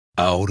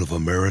Out of a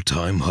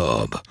maritime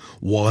hub,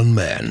 one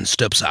man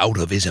steps out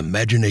of his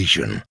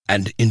imagination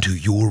and into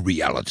your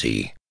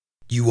reality.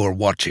 You are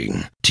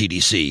watching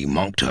TDC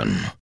Moncton.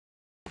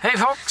 Hey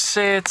folks,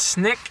 it's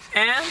Nick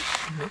and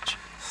Mitch.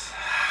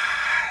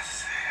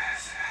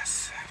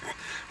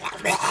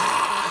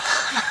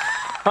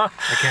 I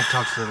can't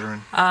talk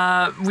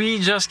Slytherin. We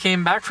just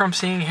came back from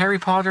seeing Harry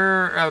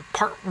Potter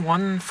Part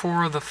 1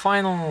 for the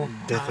final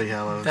Deathly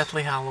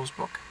Hallows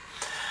book.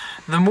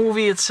 The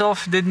movie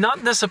itself did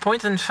not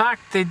disappoint. In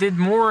fact, they did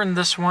more in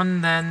this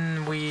one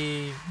than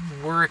we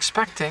were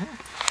expecting.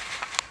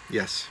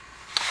 Yes.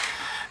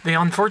 The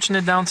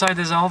unfortunate downside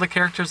is all the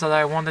characters that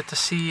I wanted to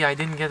see, I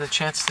didn't get a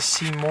chance to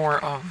see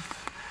more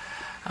of.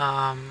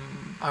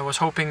 I was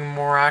hoping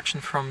more action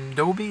from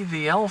Dobby,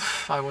 the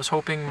elf. I was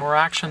hoping more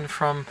action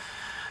from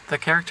the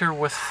character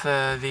with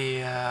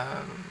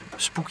the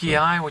spooky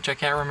eye, which I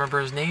can't remember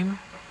his name.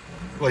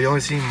 Well, you only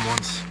see him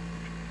once,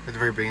 at the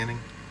very beginning.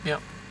 Yep.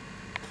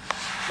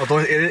 Although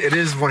it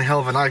is one hell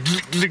of an eye.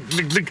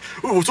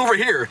 Ooh, it's over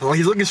here. Like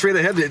he's looking straight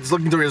ahead. It's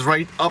looking to his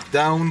right, up,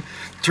 down,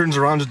 turns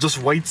around. It's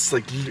just whites.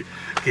 Like,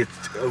 okay,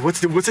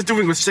 what's it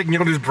doing? It's checking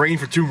out his brain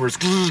for tumors.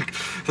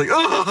 It's like,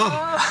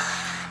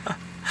 oh.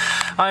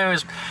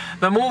 Anyways,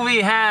 the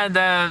movie had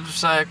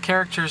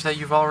characters that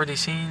you've already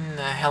seen.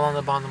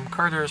 Helena Bonham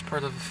Carter is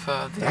part of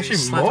the Actually,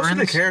 Slytherins. most of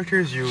the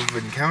characters you've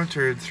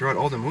encountered throughout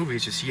all the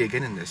movies you see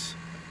again in this.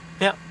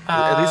 Yeah.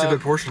 At least a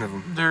good portion of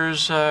them.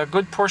 There's a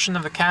good portion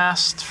of the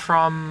cast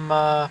from,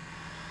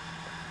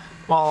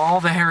 all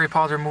the Harry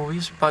Potter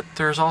movies, but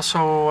there's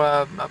also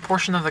a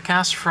portion of the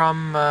cast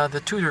from the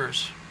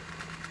Tudors,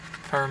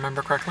 if I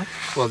remember correctly.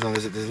 Well, no,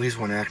 there's at least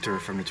one actor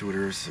from the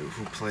Tudors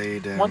who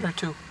played... one or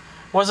two.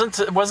 Wasn't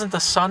the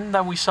son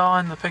that we saw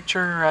in the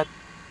picture at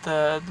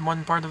the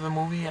one part of the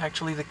movie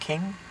actually the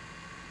king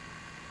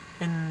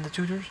in the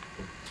Tudors?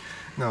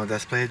 No,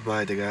 that's played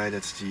by the guy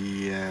that's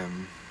the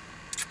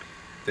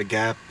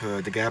Gap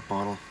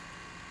model.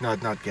 No,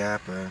 not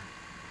Gap,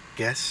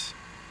 Guess.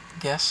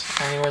 Guess.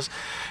 Anyways,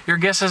 your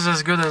guess is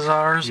as good as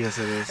ours. Yes,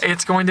 it is.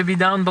 It's going to be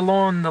down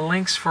below in the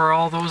links for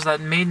all those that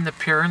made an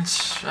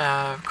appearance,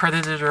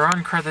 credited or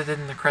uncredited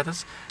in the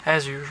credits,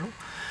 as usual.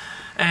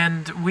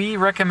 And we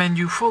recommend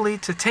you fully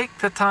to take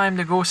the time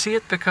to go see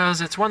it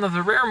because it's one of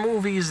the rare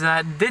movies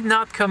that did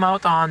not come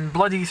out on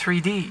bloody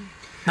 3D.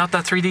 Not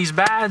that 3D's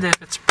bad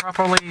if it's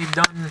properly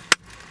done.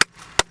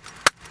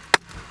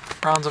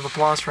 Rounds of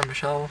applause for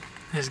Michelle.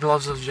 His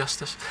gloves of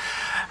justice.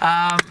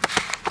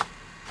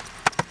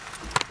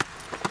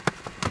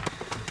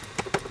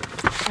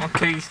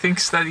 Okay, he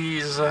thinks that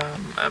he's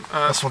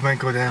a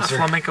flamenco dancer. A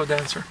flamenco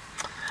dancer.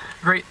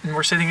 Great, and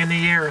we're sitting in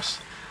the ears.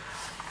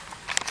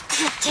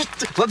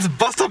 Let's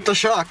bust up the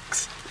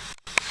shocks.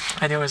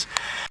 Anyways,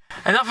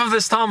 enough of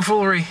this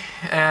tomfoolery.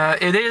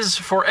 It is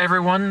for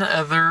everyone.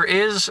 There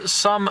is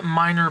some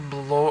minor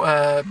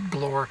blood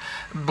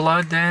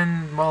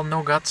and, well,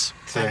 no guts.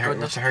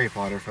 It's a Harry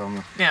Potter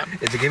film. Yeah.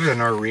 If they gave it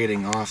an R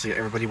rating, honestly,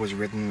 everybody was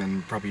written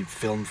and probably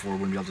filmed for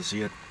wouldn't be able to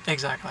see it.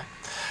 Exactly.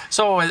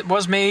 So it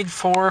was made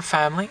for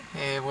family.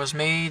 It was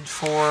made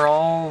for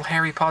all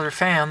Harry Potter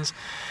fans.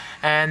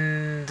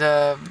 And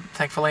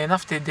thankfully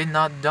enough, they did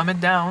not dumb it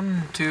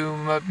down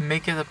to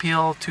make it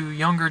appeal to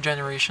younger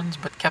generations,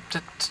 but kept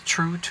it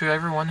true to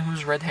everyone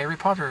who's read Harry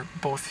Potter,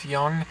 both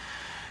young,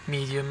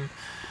 medium,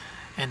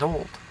 and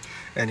old.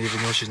 And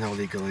even though she's not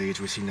legal age,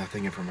 we see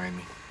nothing of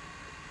Hermione.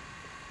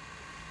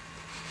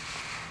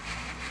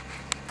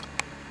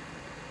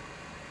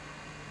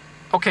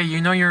 Okay,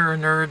 you know you're a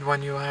nerd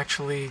when you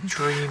actually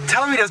dream.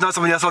 Tell me there's not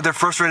somebody else out there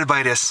frustrated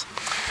by this.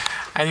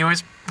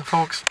 Anyways,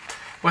 folks.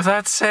 With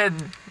that said,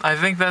 I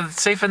think that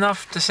it's safe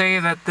enough to say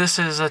that this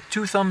is a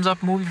 2 thumbs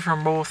up movie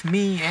from both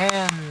me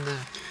and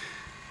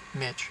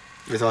Mitch.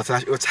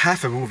 It's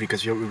half a movie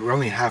because we're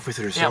only halfway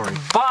through the story.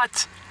 Yeah,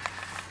 but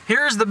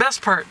here's the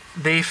best part.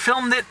 They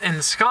filmed it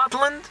in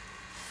Scotland,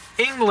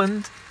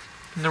 England,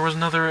 and there was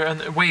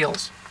another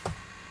Wales.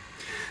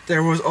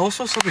 There was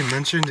also something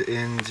mentioned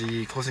in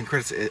the closing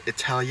credits,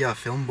 Italia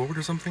Film Board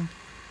or something.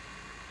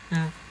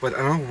 Mm. But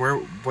I don't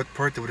know what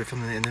part they would have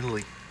filmed in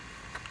Italy.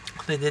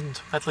 They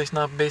didn't, at least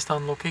not based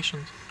on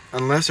locations.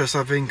 Unless there's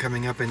something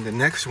coming up in the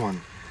next one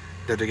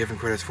that they're giving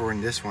credits for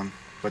in this one.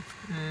 But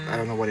I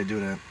don't know why they do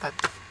that. That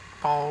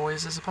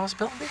always is a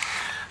possibility.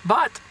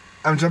 But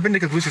I'm jumping to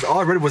conclusions. All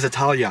I read was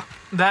Italia.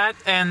 That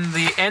and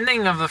the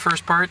ending of the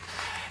first part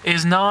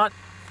is not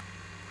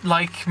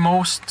like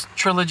most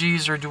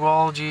trilogies or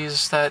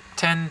duologies that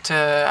tend to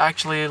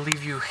actually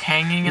leave you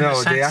hanging in the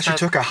sense No, they actually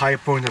took a high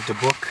point of the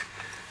book.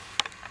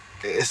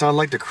 It's not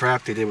like the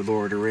crap they did with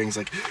Lord of the Rings.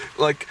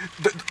 Like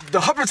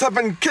the Hubbards have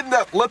been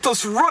kidnapped. Let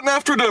us run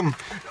after them.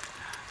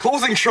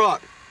 Closing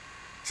shot.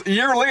 A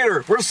year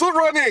later, we're still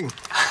running.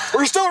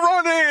 We're still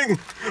running.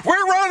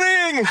 We're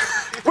running.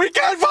 We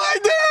can't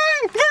find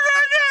them. We're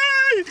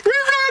running.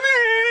 We're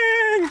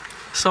running.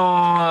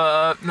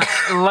 So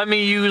let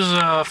me use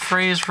a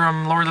phrase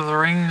from Lord of the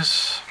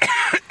Rings.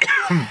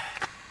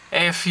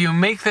 If you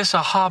make this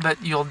a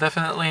Hobbit, you'll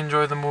definitely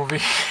enjoy the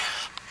movie.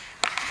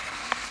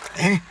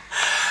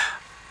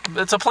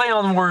 It's a play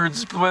on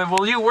words.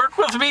 Will you work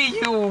with me,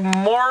 you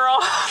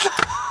moron?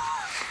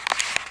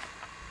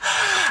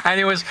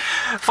 Anyways,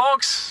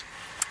 folks,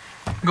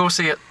 go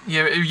see it.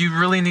 You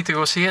really need to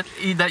go see it.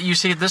 That you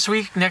see it this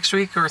week, next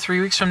week, or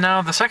 3 weeks from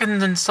now. The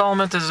second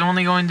installment is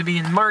only going to be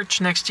in March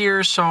next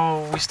year,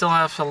 so we still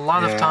have a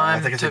lot of time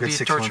I think it's to a good be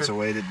 6 tortured. months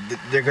away.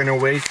 They're going to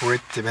wait for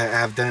it to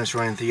have Dennis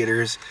run in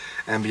theaters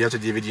and be out to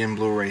DVD and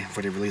Blu-ray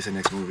before they release the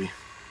next movie.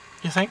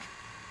 You think?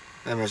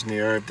 I imagine they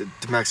are to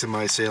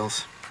maximize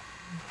sales.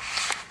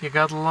 You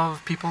gotta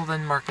love people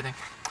than marketing.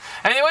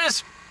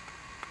 Anyways,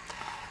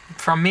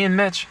 from me and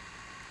Mitch,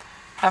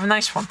 have a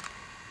nice one.